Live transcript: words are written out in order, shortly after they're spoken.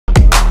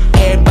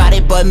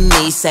everybody but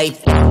me. Say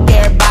f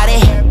everybody.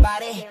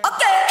 Okay.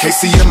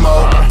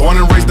 KCMO, born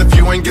and raised if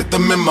you ain't get the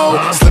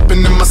memo.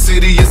 Slipping in my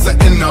city is a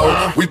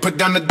NO. We put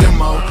down the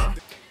demo.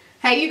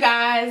 Hey you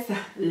guys,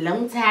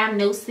 long time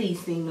no see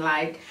seem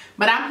like,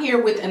 but I'm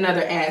here with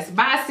another Ask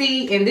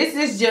Basie, and this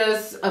is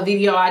just a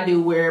video I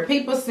do where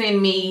people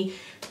send me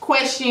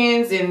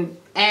questions and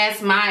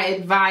ask my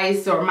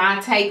advice or my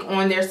take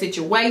on their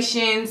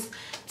situations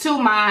to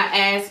my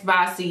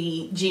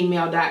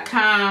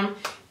askbasie@gmail.com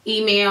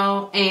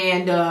email,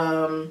 and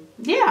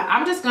yeah,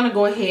 I'm just gonna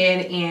go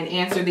ahead and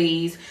answer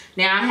these.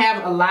 Now I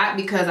have a lot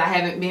because I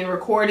haven't been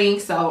recording,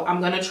 so I'm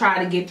gonna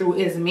try to get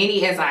through as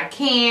many as I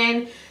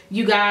can,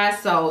 you guys.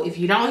 So if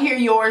you don't hear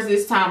yours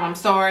this time, I'm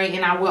sorry,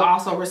 and I will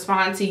also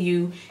respond to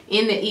you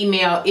in the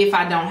email if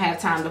I don't have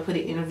time to put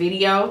it in a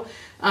video.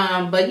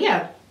 But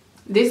yeah,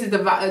 this is the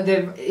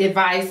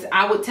advice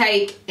I would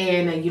take,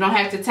 and you don't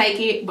have to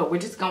take it, but we're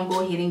just gonna go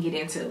ahead and get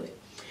into it.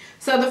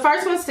 So the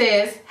first one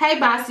says, hey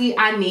Basie,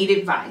 I need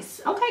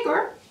advice. Okay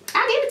girl,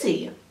 I'll give it to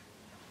you.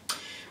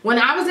 When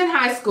I was in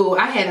high school,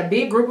 I had a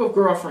big group of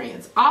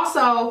girlfriends.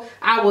 Also,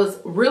 I was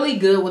really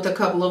good with a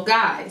couple of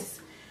guys.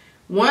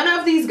 One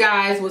of these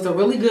guys was a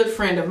really good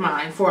friend of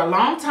mine for a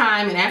long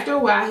time, and after a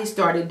while he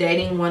started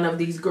dating one of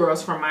these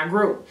girls from my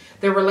group.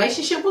 Their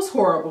relationship was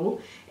horrible,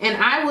 and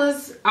I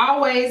was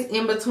always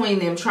in between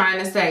them trying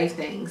to save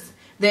things.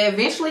 They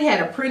eventually had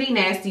a pretty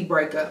nasty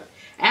breakup.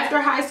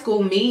 After high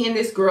school, me and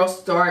this girl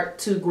start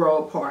to grow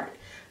apart,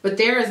 but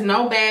there is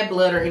no bad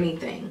blood or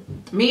anything.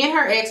 Me and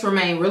her ex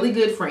remain really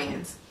good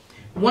friends.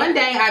 One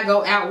day I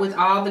go out with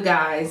all the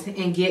guys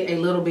and get a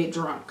little bit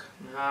drunk.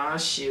 Aw,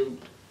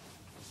 shoot.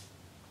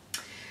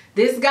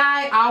 This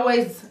guy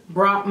always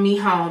brought me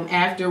home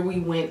after we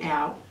went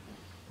out,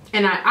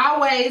 and I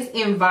always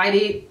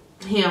invited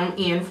him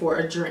in for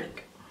a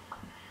drink.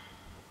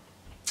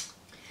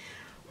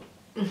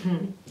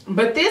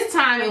 But this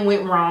time it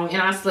went wrong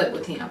and I slept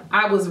with him.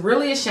 I was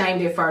really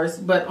ashamed at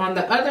first, but on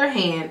the other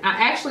hand,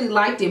 I actually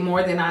liked it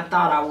more than I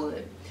thought I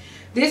would.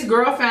 This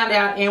girl found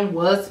out and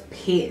was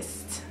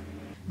pissed.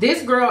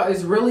 This girl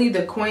is really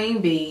the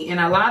queen bee, and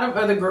a lot of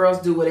other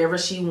girls do whatever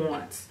she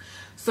wants.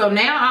 So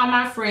now all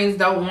my friends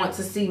don't want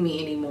to see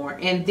me anymore.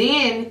 And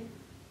then,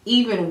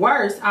 even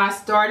worse, I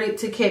started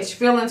to catch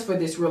feelings for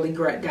this really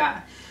great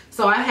guy.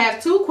 So I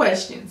have two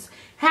questions.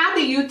 How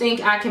do you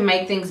think I can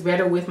make things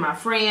better with my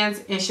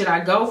friends? And should I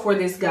go for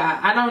this guy?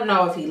 I don't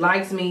know if he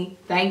likes me.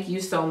 Thank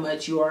you so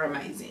much. You are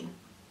amazing.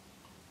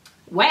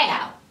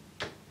 Wow.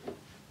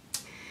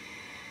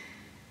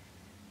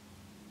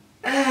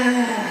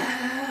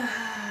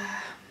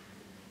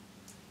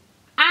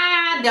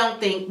 I don't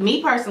think,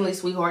 me personally,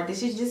 sweetheart,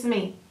 this is just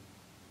me,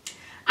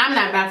 I'm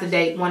not about to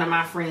date one of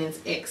my friend's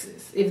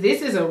exes. If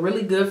this is a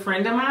really good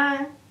friend of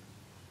mine,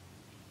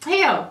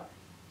 hell,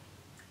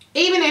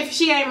 even if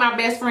she ain't my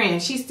best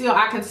friend, she still,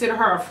 I consider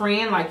her a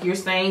friend. Like you're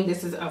saying,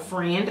 this is a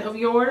friend of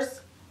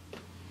yours.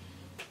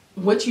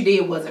 What you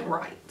did wasn't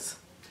right.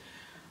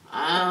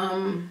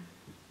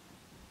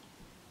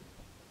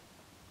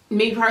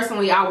 Me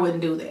personally, I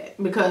wouldn't do that,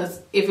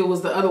 because if it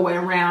was the other way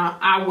around,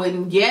 I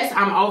wouldn't. Yes,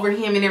 I'm over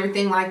him and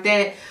everything like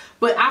that,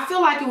 but I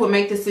feel like it would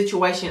make the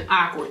situation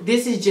awkward.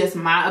 This is just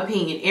my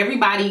opinion.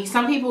 Everybody,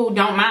 some people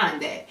don't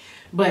mind that,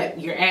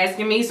 but you're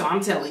asking me, so I'm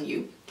telling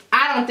you.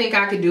 I don't think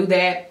I could do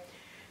that.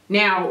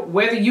 Now,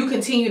 whether you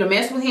continue to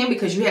mess with him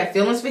because you have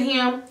feelings for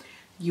him,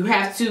 you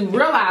have to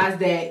realize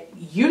that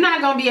you're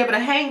not going to be able to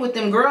hang with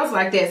them girls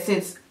like that,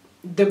 since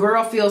the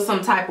girl feels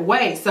some type of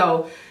way.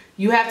 So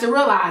you have to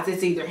realize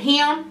it's either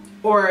him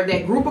or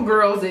that group of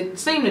girls that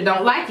seem to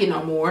don't like you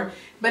no more.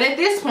 But at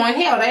this point,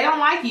 hell, they don't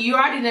like you. You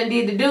already done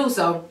did the dude,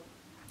 so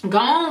go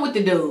on with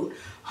the dude.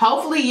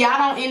 Hopefully y'all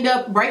don't end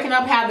up breaking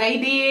up how they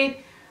did.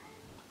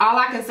 All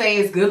I can say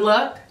is good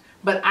luck,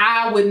 but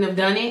I wouldn't have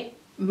done it,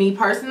 me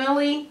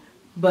personally.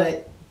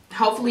 But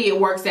hopefully it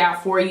works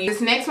out for you.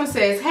 This next one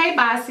says, hey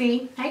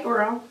Basie, hey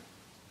girl.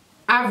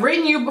 I've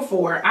written you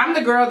before. I'm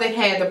the girl that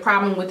had the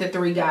problem with the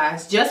 3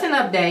 guys. Just an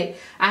update.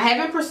 I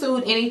haven't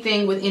pursued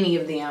anything with any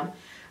of them.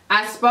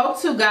 I spoke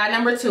to guy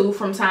number 2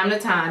 from time to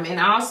time, and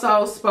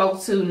also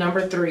spoke to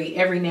number 3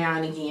 every now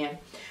and again.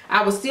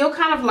 I was still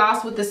kind of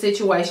lost with the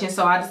situation,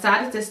 so I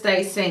decided to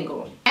stay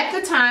single. At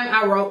the time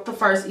I wrote the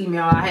first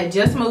email, I had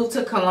just moved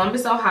to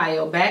Columbus,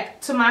 Ohio, back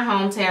to my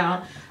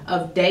hometown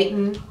of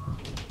Dayton,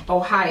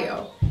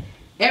 Ohio.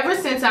 Ever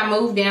since I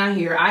moved down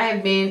here, I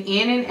have been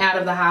in and out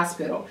of the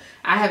hospital.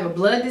 I have a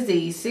blood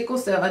disease, sickle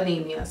cell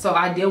anemia, so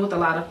I deal with a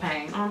lot of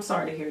pain. Oh, I'm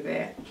sorry to hear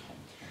that.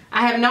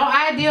 I have no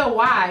idea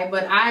why,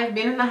 but I've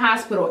been in the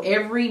hospital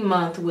every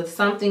month with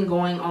something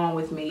going on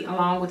with me,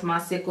 along with my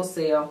sickle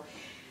cell,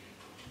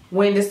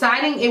 when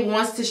deciding it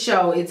wants to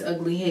show its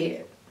ugly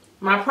head.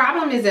 My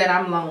problem is that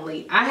I'm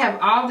lonely. I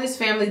have all this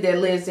family that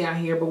lives down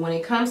here, but when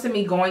it comes to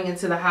me going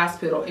into the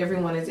hospital,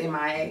 everyone is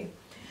MIA.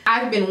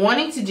 I've been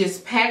wanting to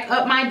just pack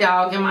up my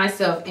dog and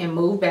myself and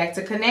move back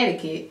to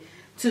Connecticut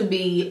to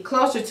be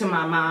closer to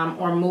my mom,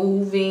 or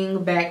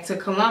moving back to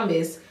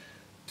Columbus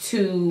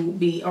to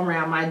be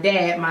around my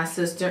dad, my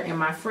sister, and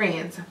my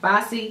friends.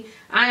 Basie,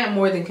 I am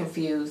more than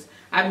confused.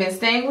 I've been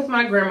staying with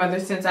my grandmother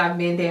since I've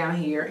been down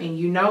here, and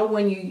you know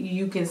when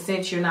you can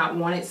sense you're not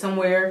wanted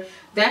somewhere?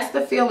 That's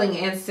the feeling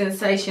and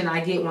sensation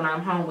I get when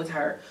I'm home with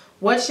her.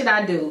 What should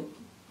I do?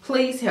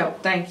 Please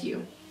help. Thank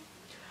you.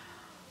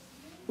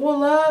 Well,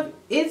 love,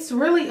 it's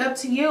really up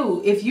to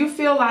you. If you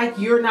feel like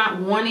you're not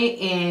wanted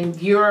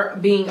and you're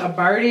being a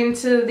burden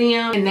to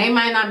them, and they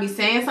might not be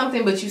saying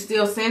something but you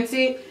still sense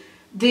it,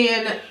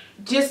 then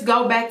just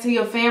go back to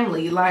your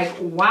family. Like,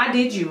 why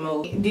did you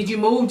move? Did you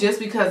move just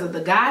because of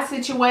the guy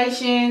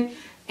situation?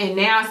 And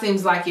now it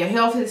seems like your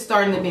health is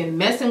starting to be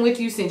messing with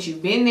you since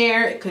you've been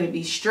there. Could it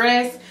be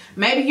stress?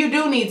 Maybe you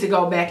do need to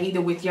go back either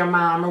with your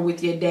mom or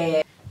with your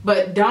dad.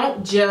 But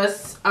don't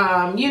just,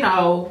 you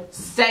know,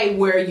 stay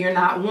where you're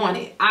not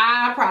wanted.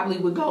 I probably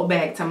would go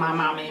back to my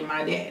mama and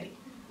my daddy.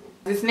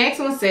 This next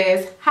one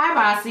says, "Hi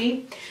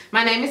Basie,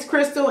 my name is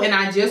Crystal and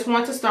I just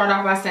want to start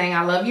off by saying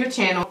I love your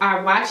channel.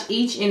 I watch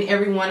each and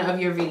every one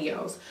of your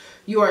videos.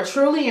 You are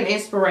truly an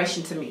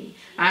inspiration to me.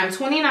 I am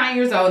 29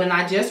 years old and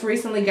I just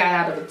recently got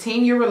out of a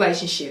 10-year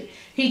relationship.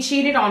 He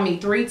cheated on me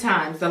 3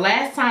 times. The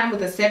last time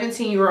with a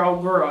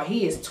 17-year-old girl.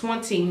 He is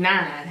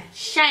 29.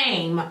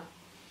 Shame.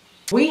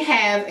 We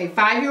have a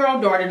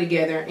 5-year-old daughter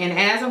together, and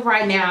as of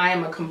right now, I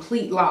am a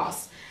complete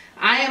loss.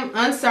 I am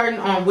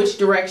uncertain on which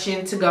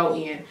direction to go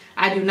in.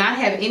 I do not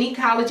have any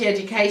college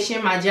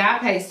education. My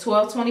job pays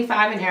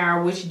 $12.25 an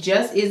hour, which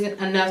just isn't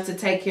enough to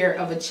take care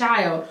of a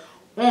child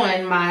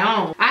on my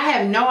own. I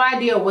have no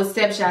idea what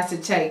steps I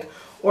should take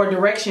or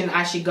direction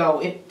I should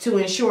go to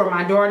ensure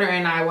my daughter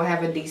and I will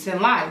have a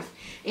decent life.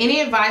 Any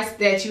advice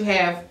that you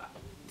have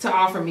to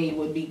offer me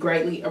would be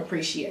greatly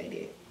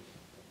appreciated."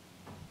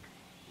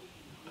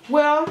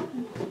 Well,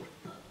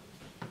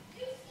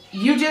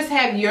 you just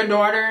have your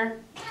daughter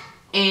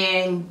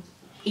and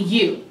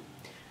you.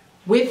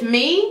 With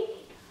me,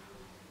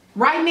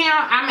 right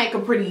now, I make a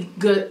pretty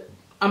good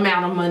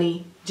amount of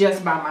money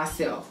just by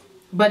myself.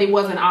 But it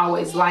wasn't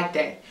always like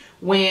that.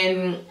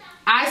 When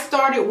I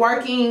started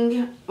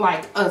working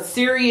like a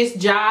serious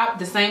job,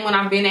 the same one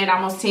I've been at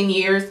almost 10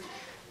 years,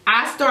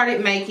 I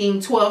started making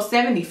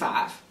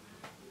 $12.75.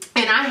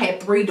 And I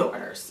had 3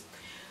 daughters.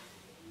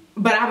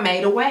 But I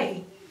made a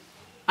way.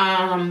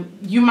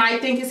 You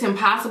might think it's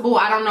impossible.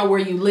 I don't know where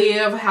you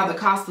live, how the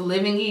cost of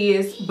living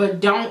is, but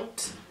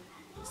don't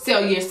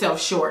sell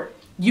yourself short.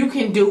 You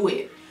can do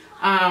it.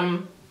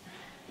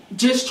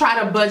 Just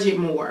try to budget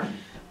more.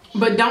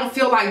 But don't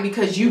feel like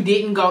because you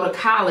didn't go to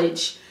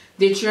college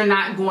that you're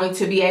not going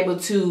to be able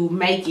to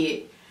make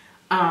it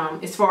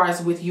as far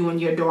as with you and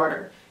your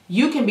daughter.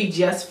 You can be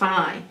just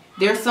fine.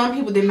 There are some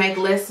people that make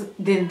less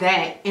than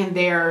that, and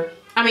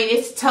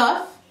it's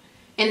tough.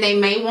 And they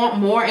may want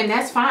more, and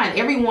that's fine.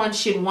 Everyone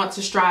should want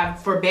to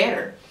strive for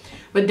better.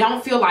 But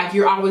don't feel like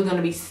you're always going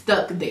to be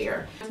stuck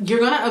there. You're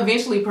going to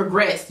eventually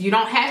progress. You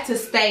don't have to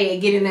stay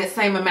getting that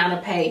same amount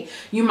of pay.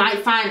 You might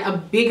find a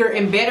bigger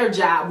and better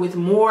job with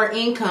more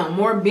income,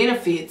 more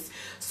benefits.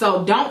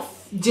 So don't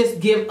just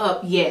give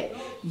up yet.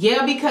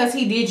 Yeah, because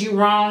he did you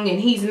wrong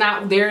and he's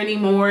not there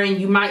anymore, and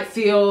you might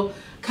feel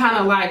kind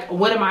of like,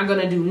 what am I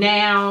going to do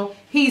now?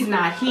 He's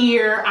not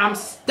here. I'm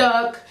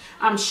stuck.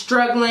 I'm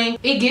struggling.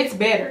 It gets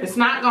better. It's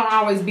not going to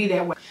always be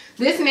that way.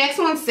 This next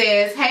one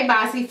says, "Hey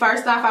Basie,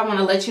 first off, I want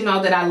to let you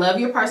know that I love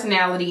your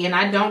personality and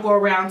I don't go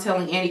around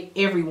telling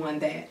everyone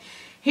that.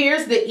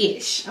 Here's the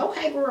ish."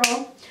 Okay,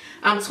 girl.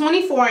 "I'm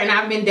 24 and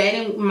I've been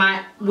dating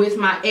with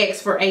my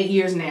ex for 8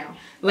 years now.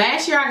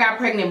 Last year I got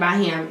pregnant by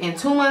him, and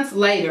 2 months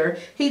later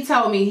he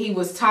told me he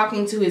was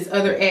talking to his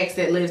other ex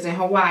that lives in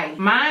Hawaii.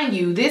 Mind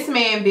you, this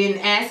man been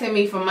asking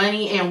me for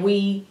money and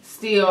we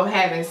still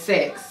having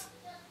sex."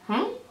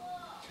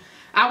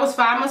 I was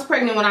 5 months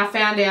pregnant when I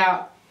found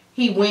out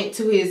he went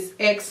to his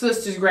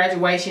ex-sister's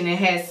graduation and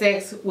had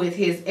sex with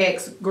his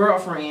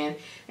ex-girlfriend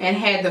and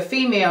had the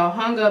female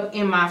hung up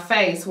in my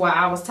face while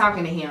I was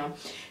talking to him.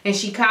 And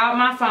she called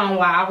my phone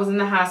while I was in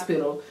the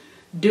hospital.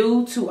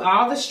 Due to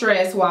all the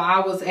stress while I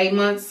was 8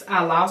 months,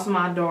 I lost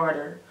my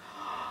daughter.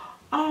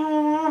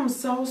 Oh, I'm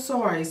so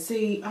sorry.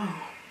 See,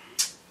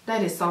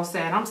 that is so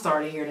sad. I'm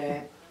sorry to hear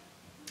that.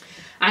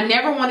 I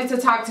never wanted to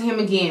talk to him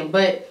again,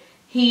 but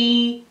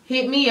he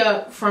hit me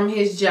up from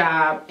his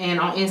job and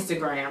on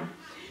Instagram.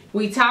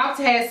 We talked,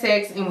 had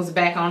sex, and was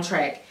back on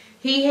track.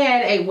 He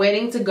had a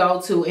wedding to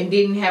go to and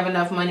didn't have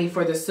enough money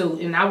for the suit,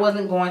 and I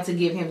wasn't going to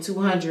give him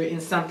 $200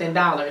 and something,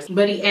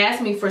 but he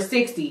asked me for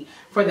 $60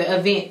 for the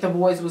event the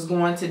boys was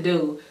going to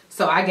do,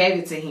 so I gave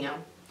it to him.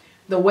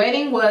 The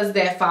wedding was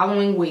that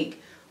following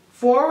week.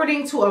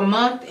 Forwarding to a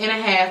month and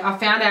a half, I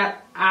found out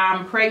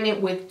I'm pregnant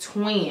with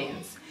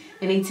twins,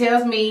 and he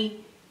tells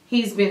me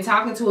he's been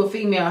talking to a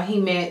female he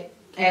met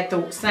at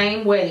the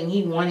same wedding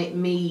he wanted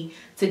me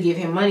to give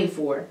him money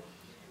for.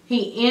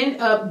 He ended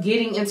up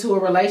getting into a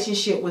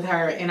relationship with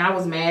her, and I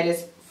was mad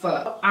as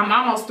fuck. I'm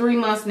almost 3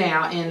 months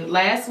now, and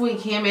last week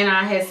him and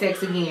I had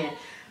sex again.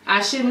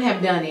 I shouldn't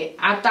have done it.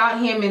 I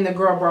thought him and the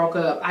girl broke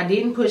up. I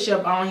didn't push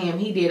up on him.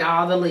 He did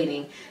all the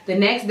leading. The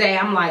next day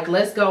I'm like,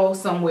 let's go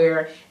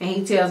somewhere, and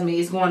he tells me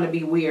it's going to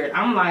be weird.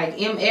 I'm like,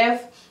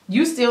 MF,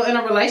 you still in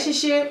a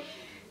relationship?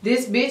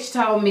 This bitch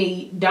told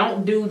me,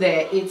 don't do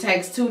that. It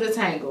takes two to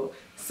tangle.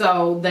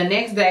 So the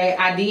next day,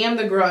 I DM'd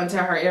the girl and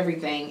tell her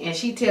everything. And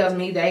she tells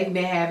me they've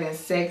been having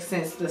sex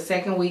since the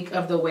second week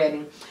of the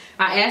wedding.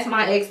 I asked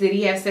my ex, did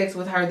he have sex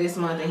with her this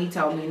month? And he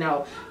told me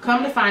no.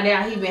 Come to find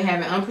out, he's been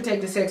having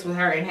unprotected sex with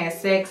her and had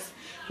sex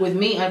with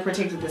me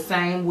unprotected the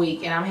same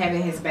week. And I'm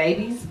having his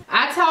babies.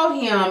 I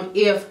told him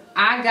if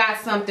I got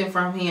something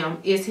from him,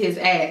 it's his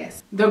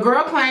ass. The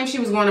girl claimed she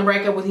was going to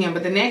break up with him.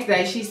 But the next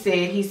day, he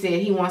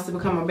said he wants to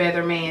become a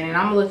better man. And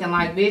I'm looking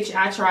like, bitch,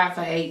 I tried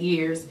for 8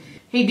 years.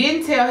 He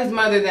didn't tell his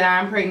mother that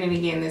I'm pregnant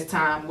again this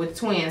time with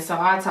twins, so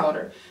I told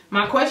her.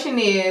 My question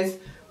is,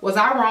 was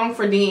I wrong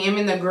for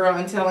DMing the girl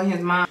and telling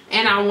his mom?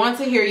 And I want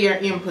to hear your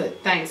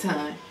input. Thanks,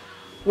 hon.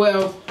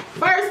 Well,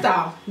 first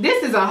off,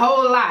 this is a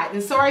whole lot.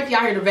 And sorry if y'all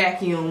hear the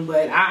vacuum,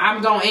 but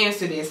I'm going to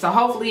answer this. So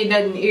hopefully it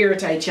doesn't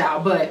irritate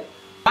y'all. But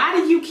why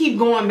do you keep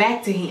going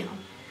back to him?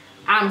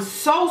 I'm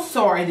so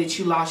sorry that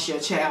you lost your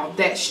child.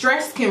 That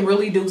stress can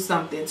really do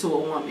something to a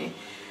woman.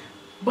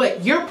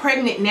 But you're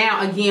pregnant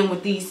now again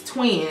with these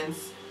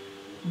twins.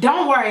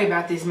 Don't worry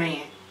about this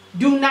man.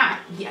 Do not.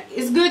 Yeah,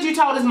 it's good you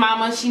told his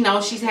mama. She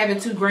knows she's having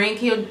 2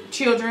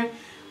 grandchildren.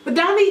 But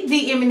don't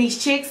be DMing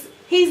these chicks.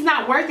 He's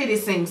not worth it,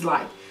 it seems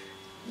like.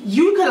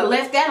 You could have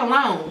left that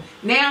alone.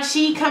 Now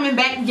she coming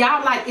back.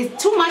 Y'all like,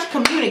 it's too much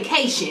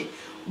communication.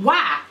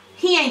 Why?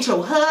 He ain't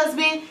your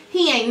husband.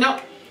 He ain't no...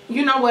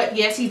 You know what?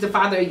 Yes, he's the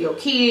father of your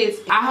kids.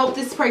 I hope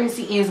this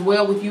pregnancy ends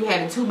well with you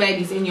having 2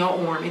 babies in your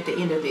arm at the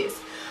end of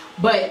this.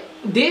 But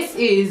this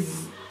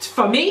is,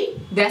 for me,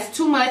 that's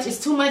too much.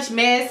 It's too much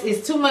mess.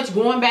 It's too much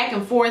going back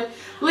and forth.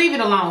 Leave it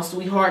alone,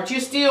 sweetheart.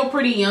 You're still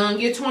pretty young.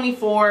 You're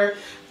 24.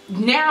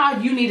 Now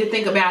all you need to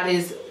think about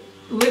is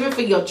living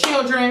for your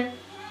children.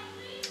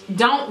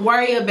 Don't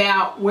worry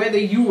about whether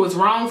you was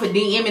wrong for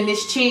DMing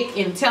this chick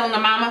and telling the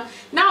mama.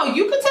 No,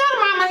 you could tell the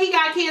mama he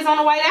got kids on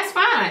the way. That's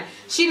fine.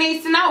 She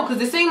needs to know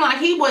because it seemed like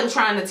he wasn't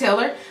trying to tell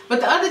her.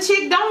 But the other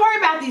chick, don't worry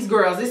about these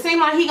girls. It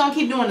seemed like he gonna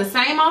keep doing the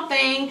same old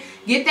thing.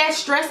 Get that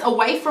stress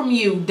away from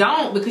you.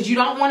 Don't, because you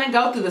don't want to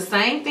go through the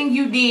same thing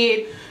you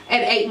did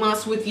at 8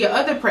 months with your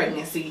other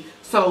pregnancy.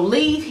 So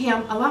leave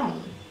him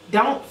alone.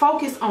 Don't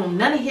focus on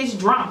none of his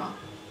drama.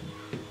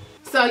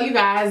 So you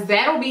guys,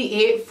 that'll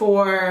be it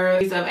for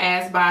these of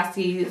ASK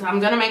BASIE.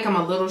 I'm gonna make them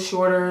a little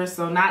shorter,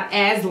 so not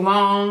as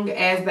long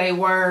as they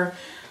were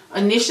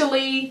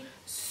initially.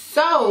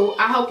 So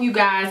I hope you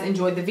guys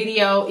enjoyed the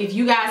video. If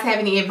you guys have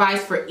any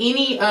advice for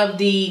any of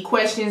the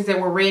questions that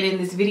were read in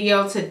this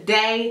video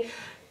today,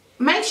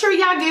 make sure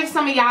y'all give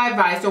some of y'all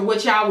advice or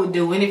what y'all would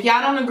do. And if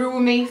y'all don't agree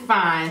with me,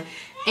 fine.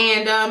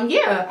 And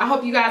yeah, I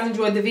hope you guys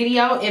enjoyed the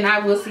video, and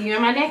I will see you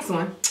in my next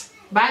one.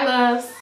 Bye, loves.